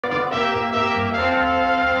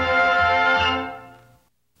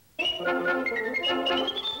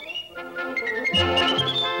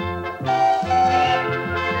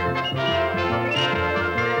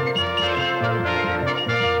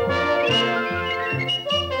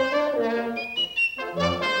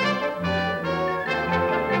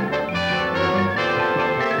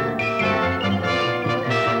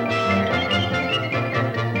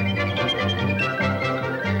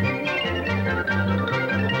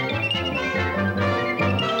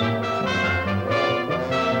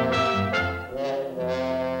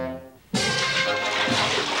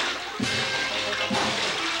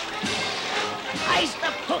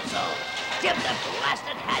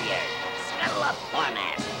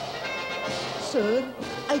Sir,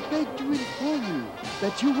 I beg to inform you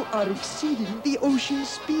that you are exceeding the ocean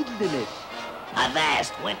speed limit.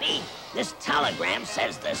 Avast, Wimpy. This telegram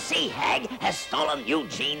says the sea hag has stolen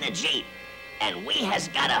Eugene the Jeep, and we has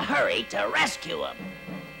got to hurry to rescue him.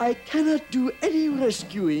 I cannot do any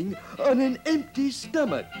rescuing on an empty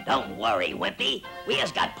stomach. Don't worry, Wimpy. We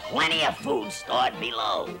has got plenty of food stored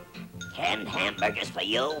below. Canned hamburgers for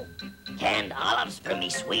you, canned olives for me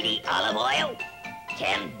sweetie olive oil,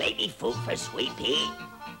 canned baby food for Sweet Pea,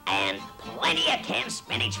 and plenty of canned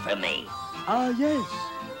spinach for me. Ah, yes.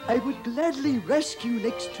 I would gladly rescue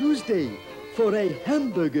next Tuesday for a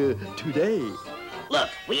hamburger today. Look,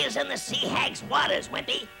 we is in the sea hag's waters,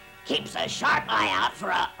 Wimpy. Keeps a sharp eye out for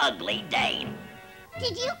a ugly dame.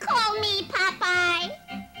 Did you call me Popeye?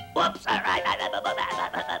 Whoops, all right.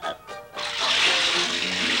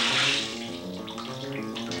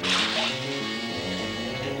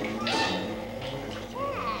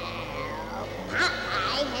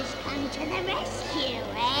 Popeye has come to the rescue,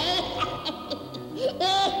 eh?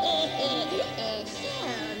 So,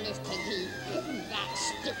 Mr. Jeep, that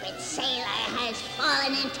stupid sailor has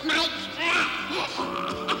fallen into my trap.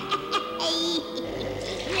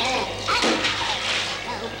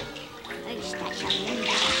 First I shall render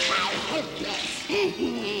Popeye helpless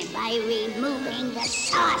by removing the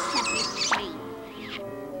source of his pain.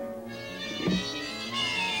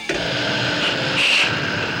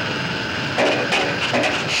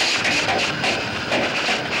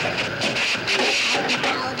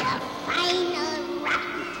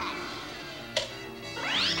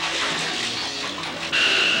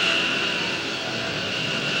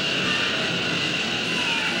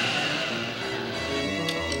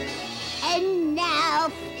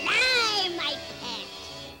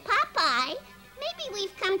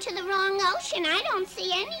 To the wrong ocean. I don't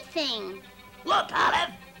see anything. Look,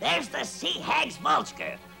 Olive, there's the sea hag's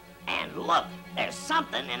vulture. And look, there's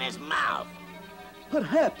something in his mouth.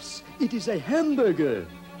 Perhaps it is a hamburger.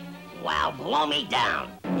 Well, blow me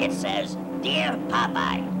down. It says, Dear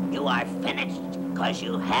Popeye, you are finished because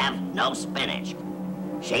you have no spinach.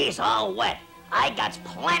 She's all wet. I got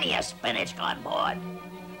plenty of spinach on board.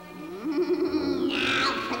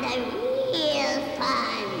 Now for the real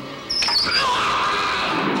fun.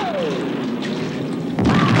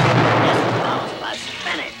 This calls for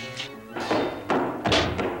spinach.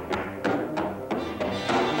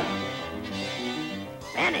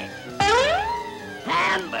 Spinach.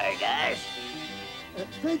 Hamburgers.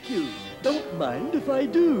 Thank you. Don't mind if I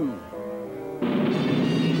do.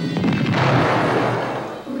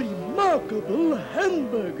 Remarkable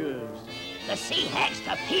hamburgers. The sea hag's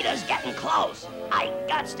torpedo's getting close. I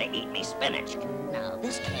gots to eat me spinach. Now,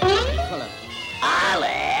 this can't be full of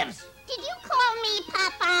Olives. Did you call me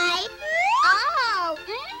Popeye? Oh,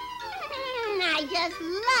 I just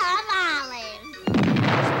love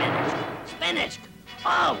olives. Spinach.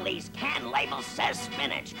 All these can labels says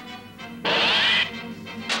spinach.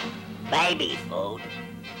 Baby food.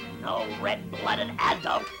 No red-blooded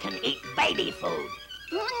adult can eat baby food.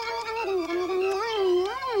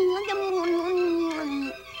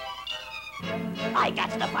 I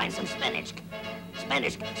got to find some spinach.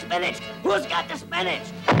 Spinach. Who's got the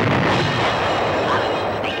spinach?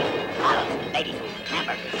 Olives, baby food,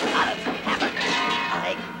 hamburgers, olives, hamburgers.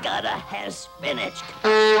 I gotta have spinach.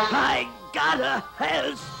 I gotta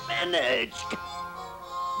have spinach.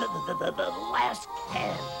 The last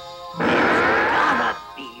can. It's gotta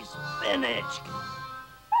be spinach.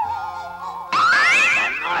 The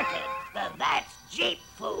market. That's Jeep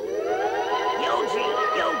food. Eugene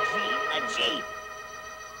the Jeep.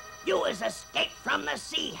 You has escaped from the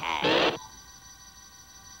sea hag.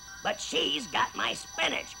 But she's got my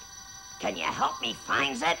spinach. Can you help me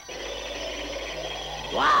find it?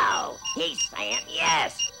 Wow, he's saying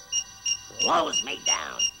yes. Blows me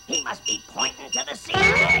down. He must be pointing to the sea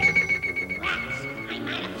hag. Rats, I'm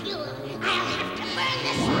out of fuel. I'll have to burn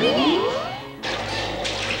the spinach.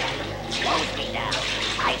 Blows me down.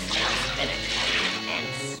 I smell spinach. And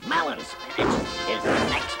smelling spinach is the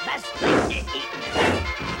next best thing to eating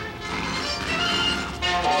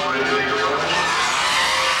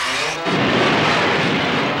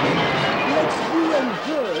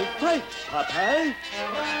right, Popeye.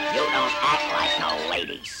 You don't act like no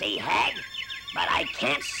lady, see, Hag? But I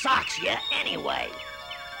can't socks you anyway.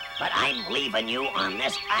 But I'm leaving you on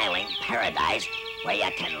this island paradise where you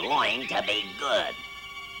can learn to be good.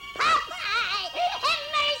 Popeye! Have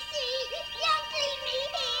mercy! Don't leave me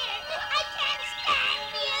here! I can't stand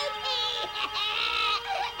beauty!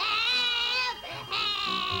 Help!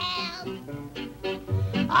 Help!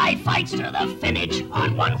 I fights to the finish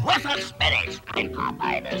on one worth of spinach. I'm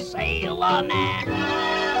Popeye the Sailor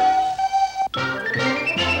Man.